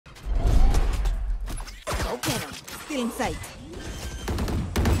Get him. Still in sight.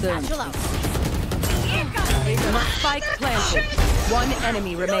 Satchel out. Spike planted. One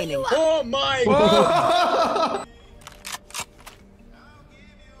enemy remaining. Oh my god!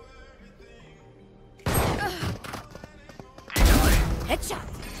 Headshot.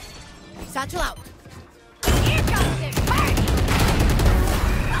 Satchel out. Here comes the party.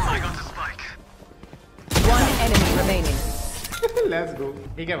 I got the spike. One enemy remaining. Let's go.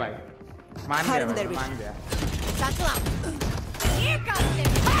 ठीक है भाई. मान गया. Satchel out. Here comes the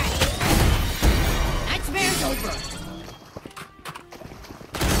party. Nightmare's over.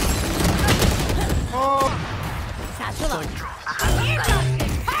 Oh. Satchel out. Here comes the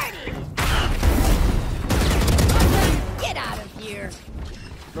party. Get out of here.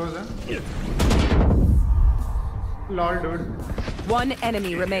 Close huh? Lol dude. One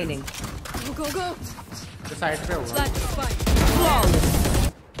enemy remaining. Go. The side पे होगा. That's spike. Flawless.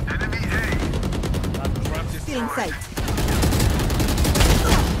 Enemy A. Still in sight.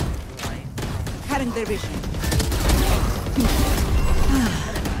 Cutting their vision.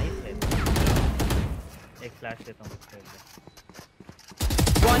 एक flash देता हूँ.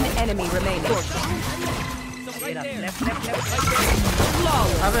 One enemy remaining. Left.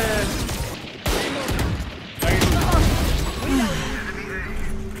 Flawless. अबे.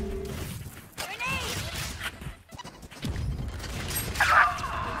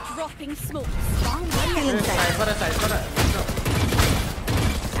 Dropping smoke. Still in sight. Side पर है.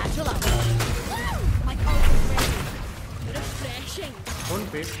 Satchel out. My ult is ready. Refreshing. Don't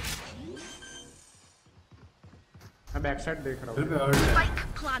pick. मैं back side देख रहा हूँ. Spike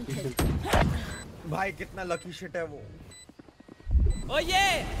planted. भाई कितना लकी शिट है वो. Oh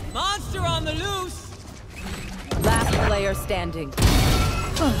yeah! Monster on the loose! Last player standing.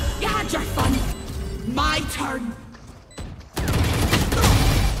 You had your fun. My turn.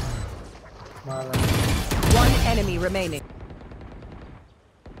 One enemy remaining.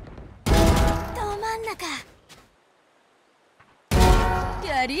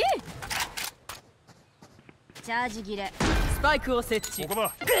 Ready? Charge gire. Spike を設置。グ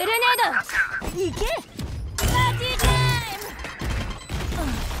レネード。行け。パーティータイム。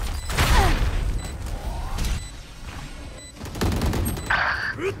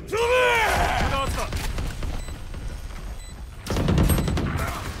ぶっ飛べ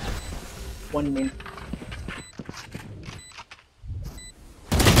One minute.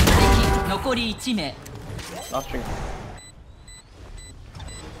 残り1名。 Last string.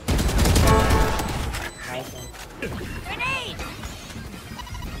 Grenade.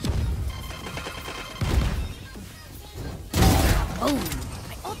 Oh,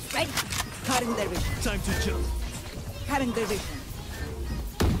 my ult's ready. Cutting their vision. Time to jump. Cutting their vision.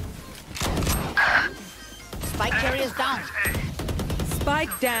 Spike carrier's down.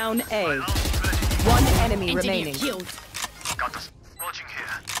 Spike down A. One enemy remaining. Got this. Watching here.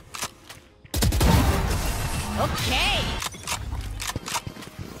 Okay.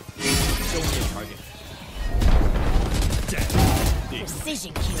 Show me a target. Dead.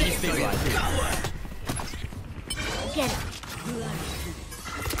 Precision kill. Get him.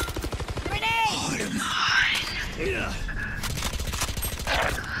 Grenade.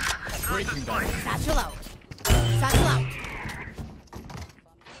 Breaking down. Satchel out. Satchel out.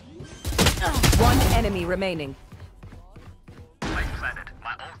 One enemy remaining. Spike planted.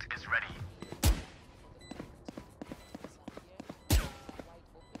 My ult is ready.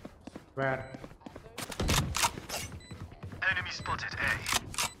 Where? Enemy spotted A.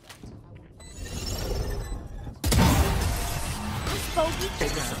 Bogey.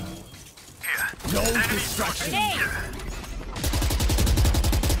 Here. No distraction. Grenade.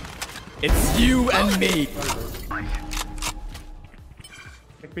 It's you and me.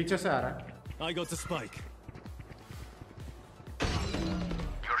 एक पीछे से आ रहा है. I got the spike.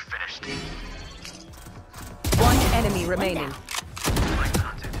 You're finished. One enemy remaining. Spike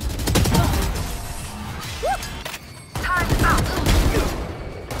planted. Time's up.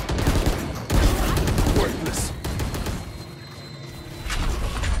 Worthless.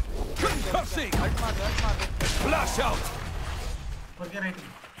 Concussing. Flash out.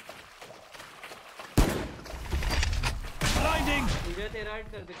 Blinding.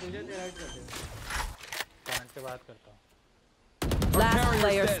 Last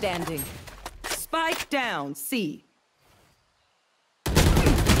player standing. Spike down C.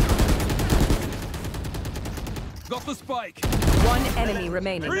 Got the spike. One enemy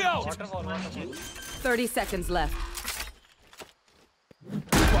remaining. 3 out. 30 seconds left.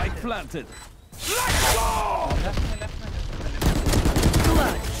 Spike planted. Let's go.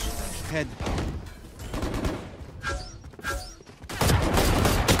 Clutch. Head.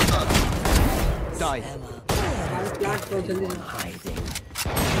 Die.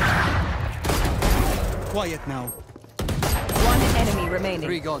 Quiet now. One enemy remaining.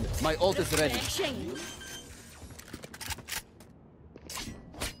 3 gone. My ult is ready. Spike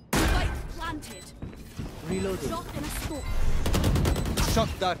planted. Reloading. Drop in a smoke. Shock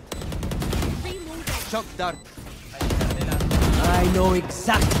dart. Reloading. Shock dart. I know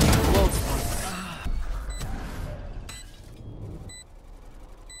exactly.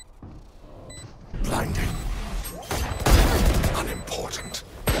 Blinding. Unimportant.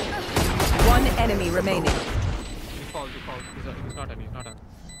 One enemy remaining. Default. He's not on.